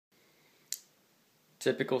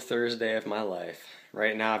Typical Thursday of my life.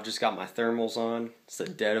 Right now I've just got my thermals on. It's the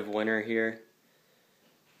dead of winter here.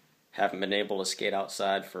 Haven't been able to skate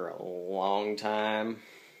outside for a long time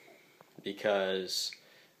because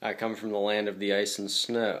I come from the land of the ice and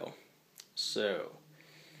snow. So,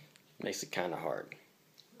 it makes it kind of hard.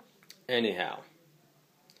 Anyhow,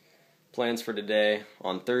 plans for today.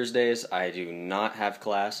 On Thursdays I do not have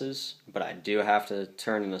classes, but I do have to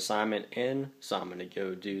turn an assignment in, so I'm going to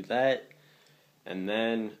go do that. And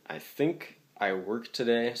then I think I work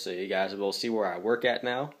today, so you guys will see where I work at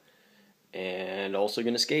now. And also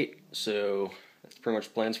going to skate. So that's pretty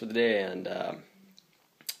much plans for the day. And,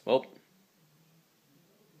 well,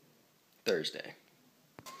 Thursday.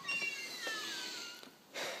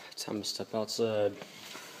 Time to step outside.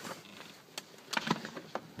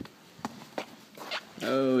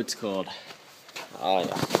 Oh, it's cold. Oh,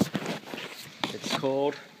 yeah. It's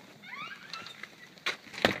cold.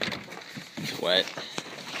 It's wet.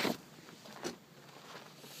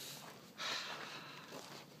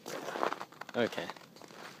 Okay.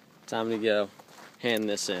 Time to go. Hand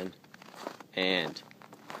this in. And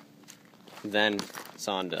then it's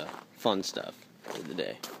on to fun stuff for the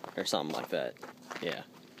day. Or something like that. Yeah.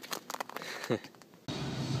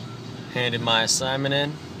 Handed my assignment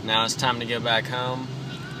in. Now it's time to go back home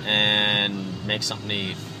and make something to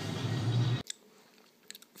eat.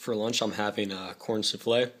 For lunch I'm having corn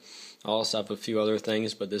souffle. I also have a few other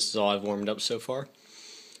things, but this is all I've warmed up so far.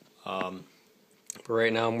 But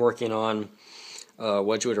right now I'm working on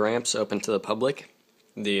Wedgwood ramps open to the public.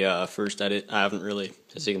 The first edit, I haven't really,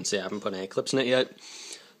 as you can see, I haven't put any clips in it yet.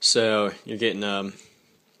 So you're getting a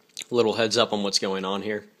little heads up on what's going on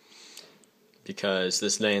here, because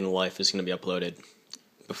this day in the life is going to be uploaded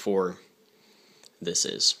before this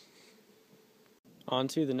is. On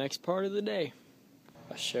to the next part of the day.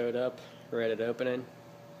 I showed up right at opening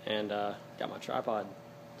and got my tripod.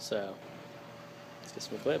 So let's get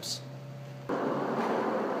some clips.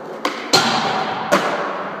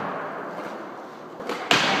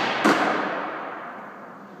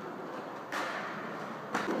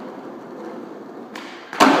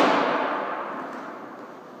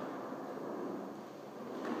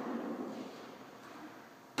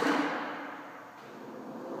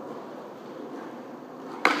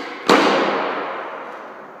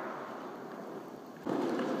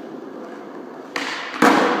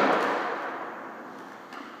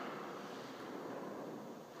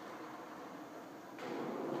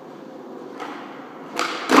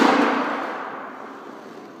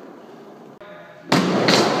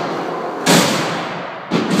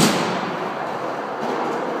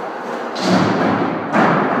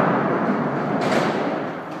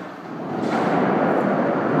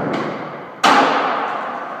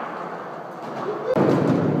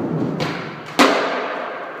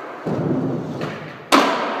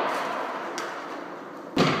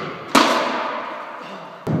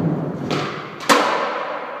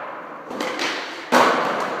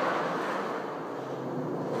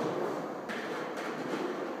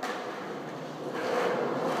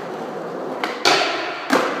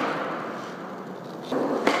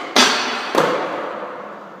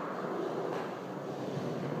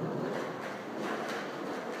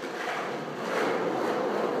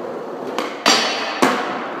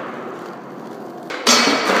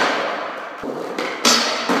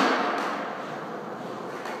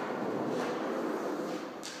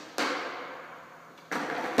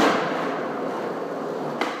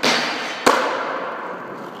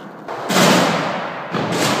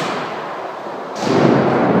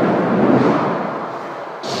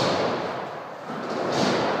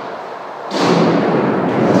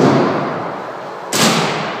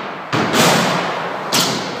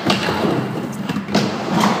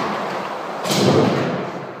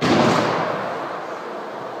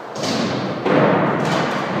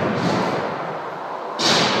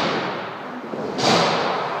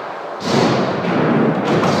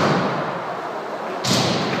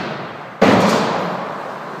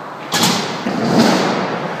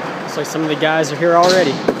 Looks like some of the guys are here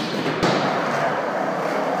already.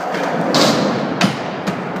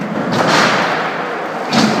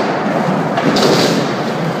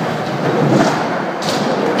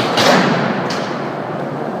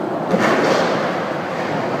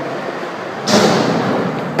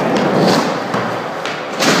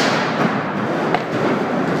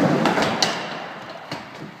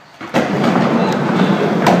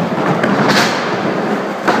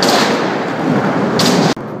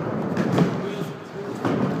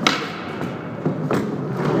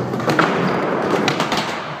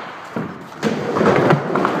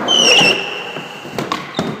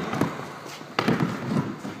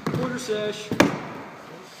 Sesh.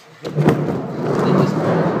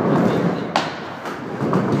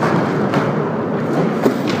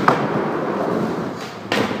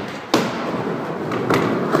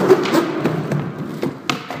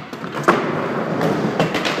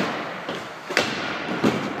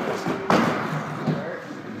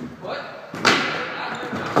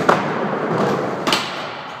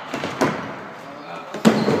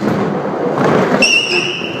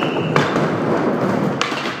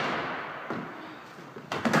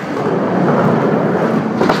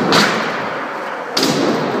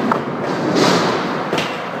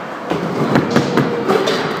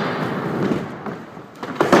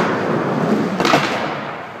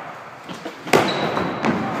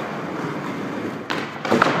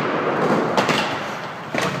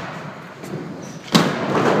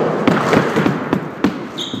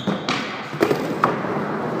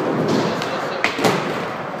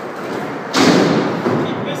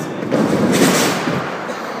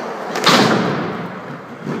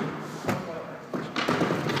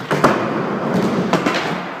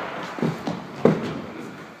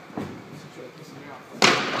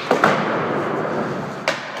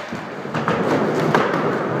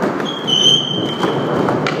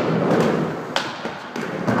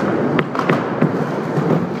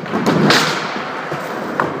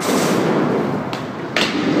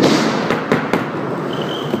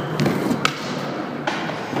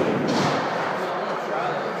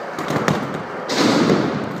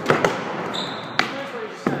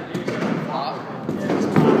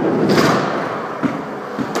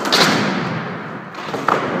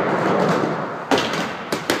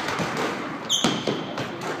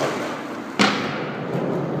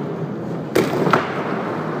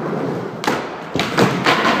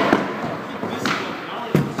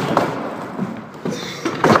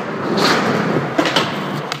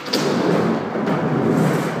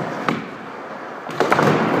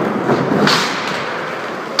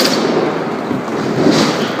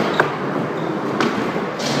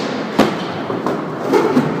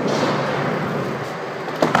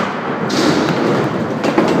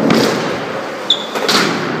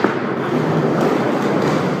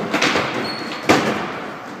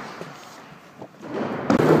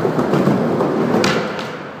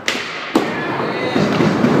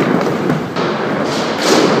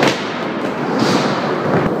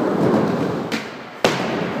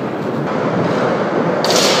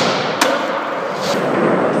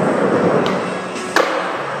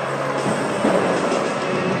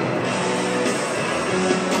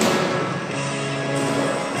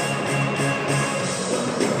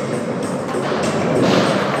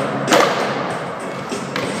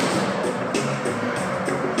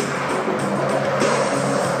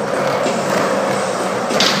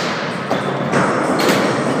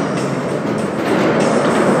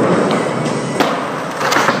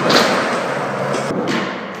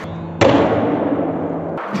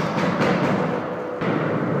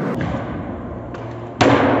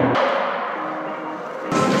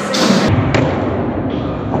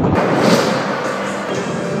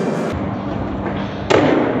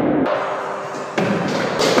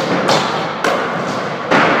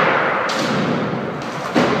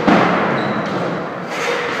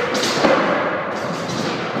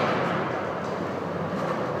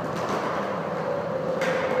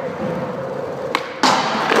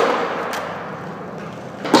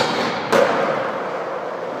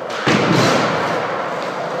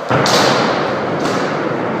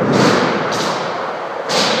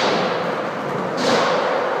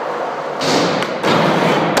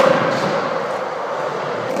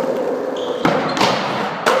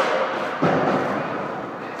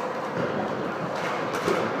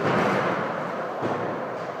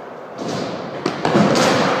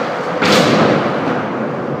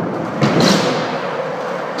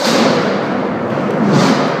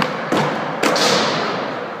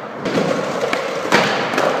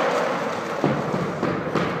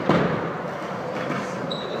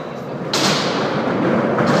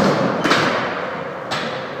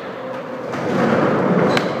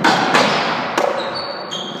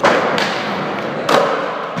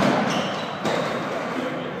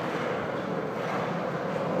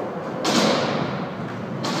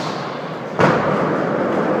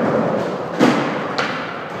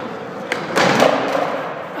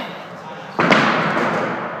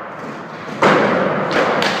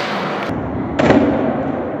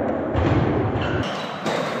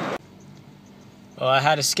 Well, I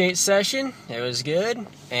had a skate session. It was good.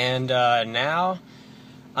 And now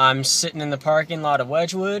I'm sitting in the parking lot of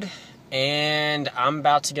Wedgwood, and I'm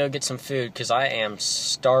about to go get some food because I am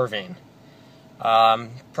starving.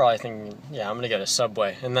 Probably thinking, yeah, I'm going to go to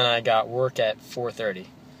Subway. And then I got work at 4:30.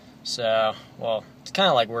 So, well, it's kind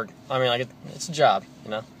of like work. I mean, like, it's a job,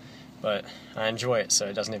 you know? But I enjoy it, so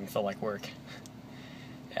it doesn't even feel like work.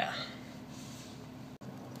 Yeah.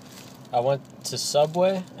 I went to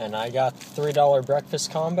Subway, and I got the $3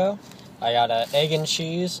 breakfast combo. I got an egg and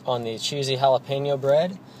cheese on the cheesy jalapeno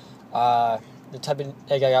bread. The type of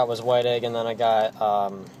egg I got was white egg, and then I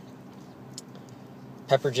got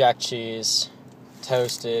pepper jack cheese,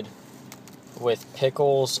 toasted, with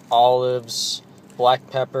pickles, olives, black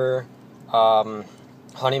pepper,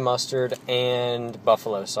 honey mustard, and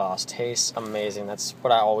buffalo sauce. Tastes amazing. That's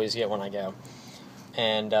what I always get when I go.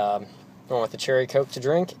 And going with the cherry Coke to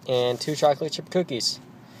drink, and 2 chocolate chip cookies.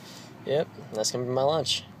 Yep, that's going to be my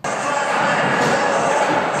lunch.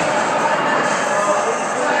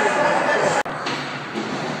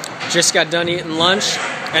 Just got done eating lunch,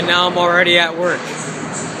 and now I'm already at work.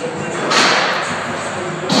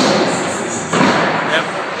 Yep.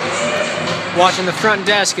 Watching the front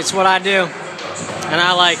desk, it's what I do, and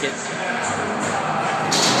I like it.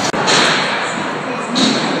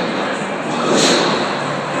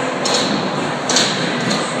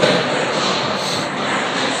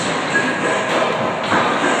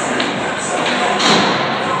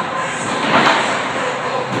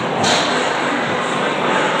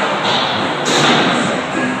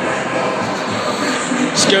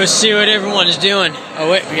 Go see what everyone is doing. Oh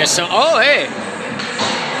wait, we got some. Oh hey,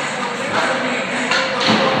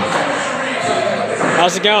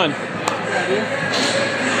 how's it going?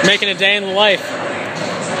 Making a day in the life.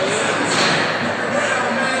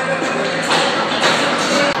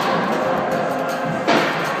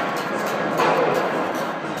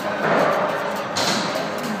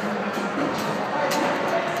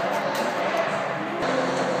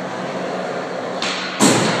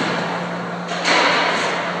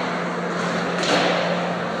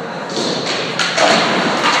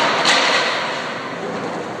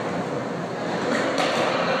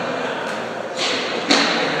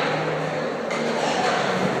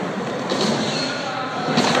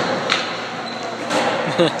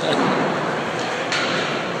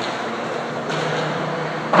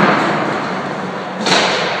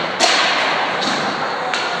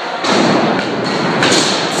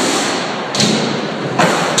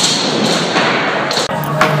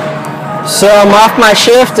 So I'm off my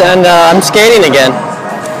shift and I'm skating again.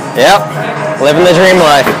 Yep, living the dream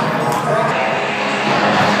life.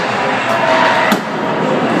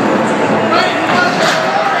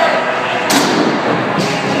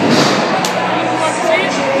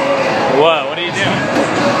 What are you doing?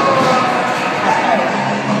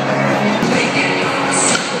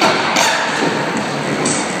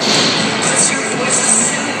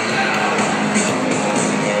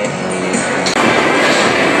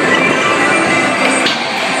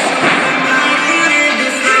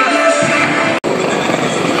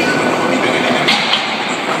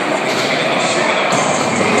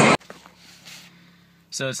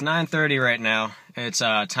 So it's 9:30 right now. It's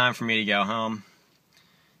time for me to go home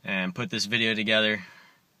and put this video together,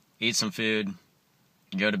 eat some food,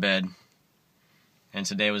 go to bed. And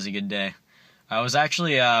today was a good day. I was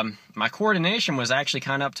actually, my coordination was actually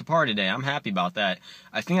kind of up to par today. I'm happy about that.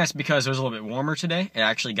 I think that's because it was a little bit warmer today. It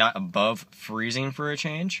actually got above freezing for a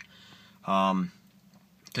change.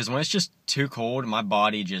 Because when it's just too cold, my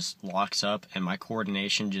body just locks up and my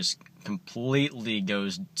coordination just completely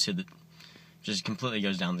goes down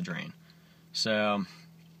the drain. So,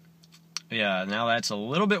 yeah, now that's a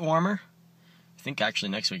little bit warmer. I think actually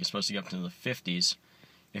next week it's supposed to go up to the 50s.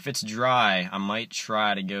 If it's dry, I might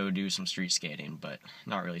try to go do some street skating, but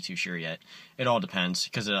not really too sure yet. It all depends,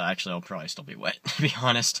 because it'll probably still be wet, to be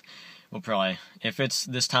honest. We'll probably, if it's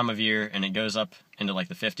this time of year and it goes up into like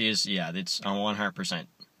the 50s, yeah, it's a 100%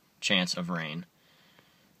 chance of rain.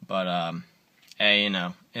 But, hey,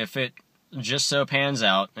 if it just so pans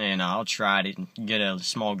out, and I'll try to get a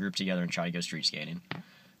small group together and try to go street skating.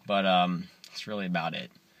 But that's really about it.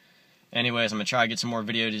 Anyways, I'm going to try to get some more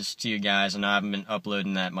videos to you guys. I know I haven't been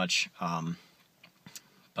uploading that much, but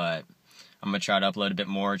I'm going to try to upload a bit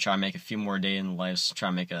more, try to make a few more day in the lives,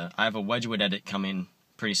 I have a Wedgwood edit coming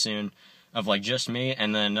pretty soon of like just me,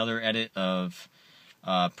 and then another edit of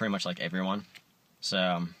pretty much like everyone.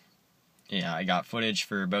 So, yeah, I got footage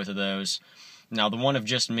for both of those. Now, the one of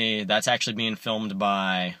just me, that's actually being filmed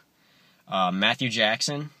by Matthew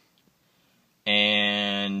Jackson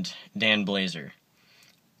and Dan Blazer.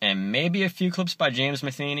 And maybe a few clips by James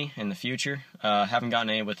Matheny in the future. Haven't gotten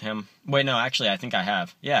any with him. Wait, no, actually, I think I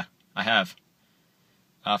have. Yeah, I have.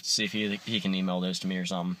 I'll have to see if he can email those to me or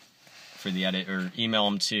something for the edit, or email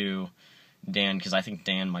them to Dan, because I think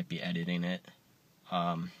Dan might be editing it.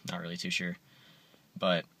 Not really too sure.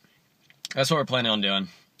 But that's what we're planning on doing.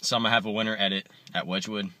 So I'm going to have a winter edit at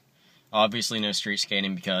Wedgwood. Obviously no street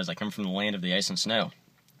skating because I come from the land of the ice and snow.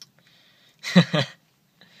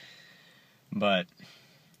 But,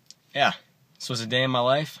 yeah, this was a day in my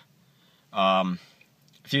life. A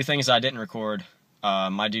few things I didn't record.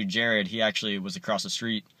 My dude Jared, he actually was across the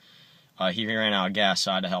street. He ran out of gas,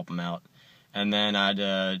 so I had to help him out. And then I had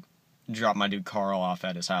to drop my dude Carl off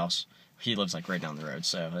at his house. He lives like right down the road,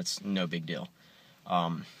 so that's no big deal.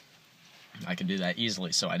 I could do that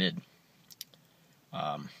easily, so I did.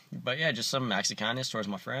 But yeah, just some acts of kindness towards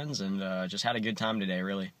my friends, and just had a good time today,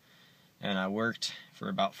 really. And I worked for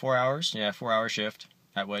about 4 hours. Yeah, 4-hour shift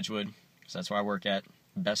at Wedgwood, so that's where I work at.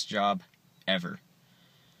 Best job ever.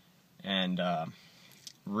 And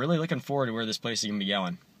really looking forward to where this place is going to be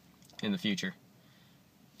going in the future.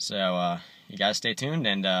 So you guys stay tuned,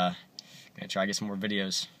 and going to try to get some more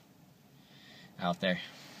videos out there.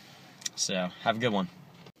 So have a good one.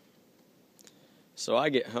 So I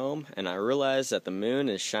get home and I realize that the moon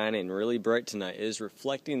is shining really bright tonight. It is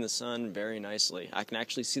reflecting the sun very nicely. I can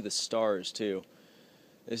actually see the stars too.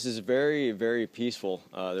 This is very, very peaceful.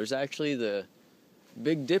 There's actually the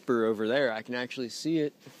Big Dipper over there. I can actually see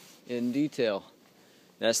it in detail.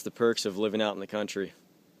 That's the perks of living out in the country.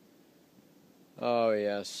 Oh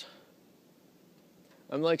yes.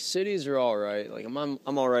 I'm like, cities are alright. Like I'm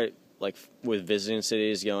alright like with visiting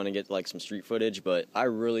cities, going to get like some street footage, but I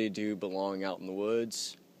really do belong out in the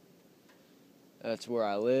woods. That's where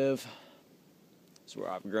I live. That's where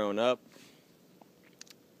I've grown up.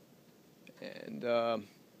 And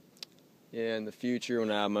yeah, in the future when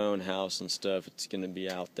I have my own house and stuff, it's going to be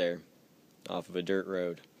out there off of a dirt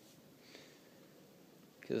road.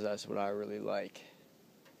 Because that's what I really like.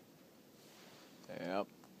 Yep.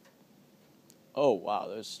 Oh wow,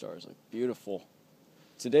 those stars look beautiful.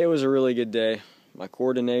 Today was a really good day. My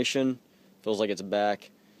coordination feels like it's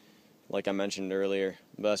back, like I mentioned earlier.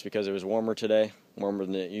 But that's because it was warmer today, warmer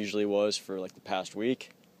than it usually was for like the past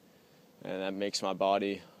week. And that makes my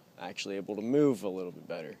body actually able to move a little bit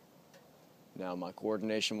better. Now my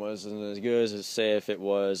coordination wasn't as good as, say, if it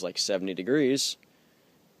was like 70 degrees.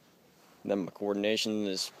 Then my coordination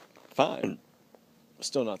is fine.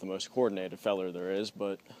 Still not the most coordinated feller there is,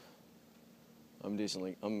 but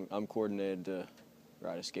I'm coordinated to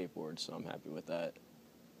ride a skateboard, so I'm happy with that.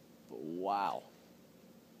 But wow,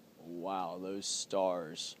 those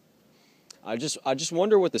stars. I just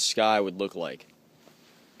wonder what the sky would look like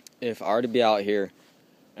if I were to be out here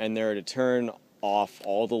and they were to turn off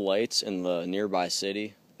all the lights in the nearby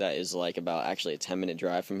city that is like about actually a 10-minute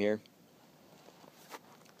drive from here.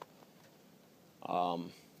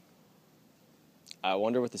 I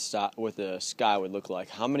wonder what the sky would look like.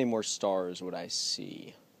 How many more stars would I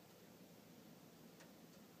see?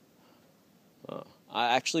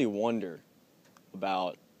 I actually wonder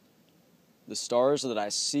about the stars that I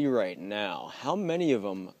see right now. How many of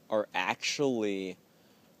them are actually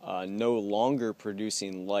no longer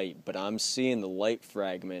producing light, but I'm seeing the light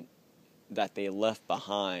fragment that they left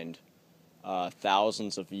behind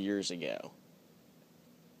thousands of years ago?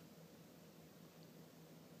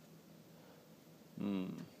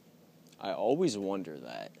 I always wonder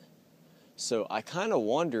that. So I kind of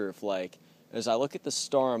wonder if, like, as I look at the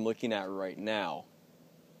star I'm looking at right now,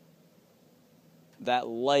 that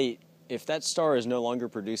light, if that star is no longer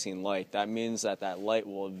producing light, that means that that light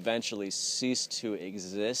will eventually cease to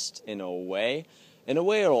exist in a way. In a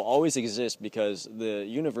way, it'll always exist because the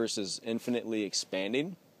universe is infinitely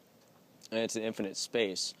expanding, and it's an infinite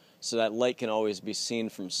space, so that light can always be seen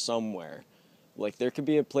from somewhere. Like, there could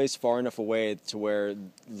be a place far enough away to where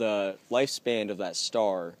the lifespan of that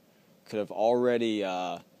star could have already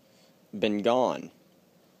been gone.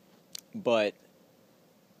 But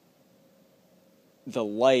the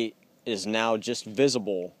light is now just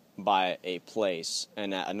visible by a place,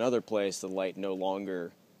 and at another place the light no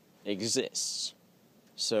longer exists.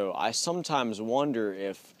 So I sometimes wonder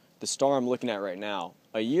if the star I'm looking at right now,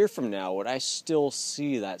 a year from now, would I still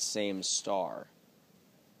see that same star?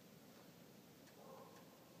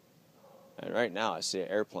 And right now I see an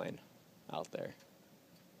airplane out there.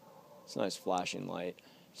 It's a nice flashing light.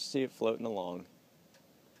 Just see it floating along.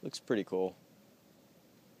 Looks pretty cool.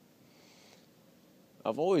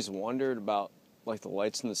 I've always wondered about like the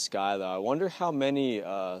lights in the sky though. I wonder how many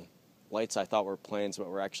lights I thought were planes but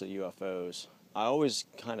were actually UFOs. I always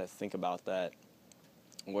kind of think about that,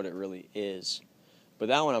 what it really is. But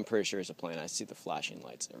that one I'm pretty sure is a plane. I see the flashing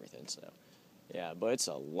lights and everything, so yeah, but it's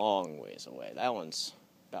a long ways away. That one's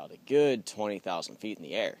about a good 20,000 feet in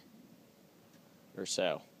the air. Or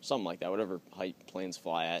so. Something like that, whatever height planes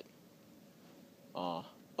fly at. Oh,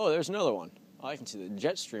 there's another one. I can see the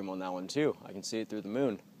jet stream on that one too. I can see it through the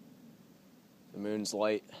moon. The moon's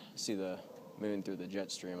light. See the moon through the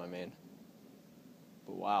jet stream, I mean.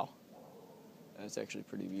 But wow. That's actually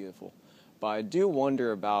pretty beautiful. But I do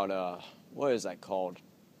wonder about, what is that called?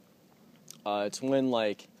 It's when,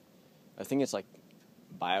 like, I think it's like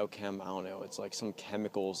biochem, I don't know. It's like some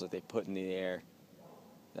chemicals that they put in the air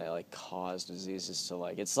that, like, cause diseases to,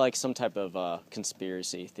 like, it's like some type of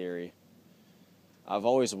conspiracy theory. I've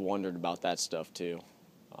always wondered about that stuff, too.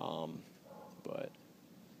 But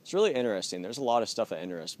it's really interesting. There's a lot of stuff that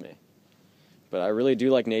interests me. But I really do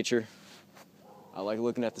like nature. I like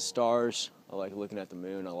looking at the stars. I like looking at the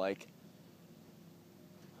moon. I like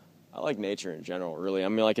nature in general, really. I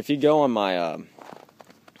mean, like, if you go on my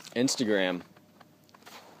Instagram,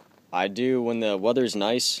 I do, when the weather's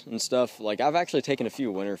nice and stuff, like, I've actually taken a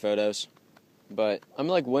few winter photos. But, I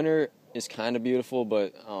mean, like, winter is kind of beautiful,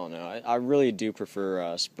 but, I don't know. I really do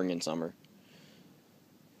prefer spring and summer.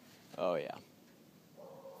 Oh, yeah.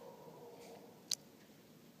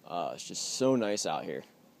 It's just so nice out here.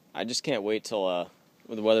 I just can't wait till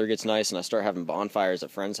when the weather gets nice and I start having bonfires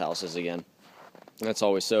at friends' houses again. That's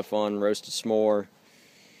always so fun. Roasted s'more.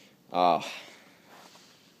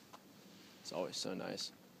 It's always so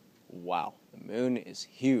nice. Wow, the moon is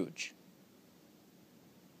huge.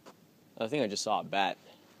 I think I just saw a bat.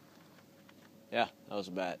 Yeah, that was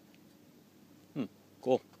a bat.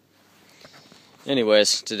 Cool.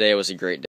 Anyways, today was a great day.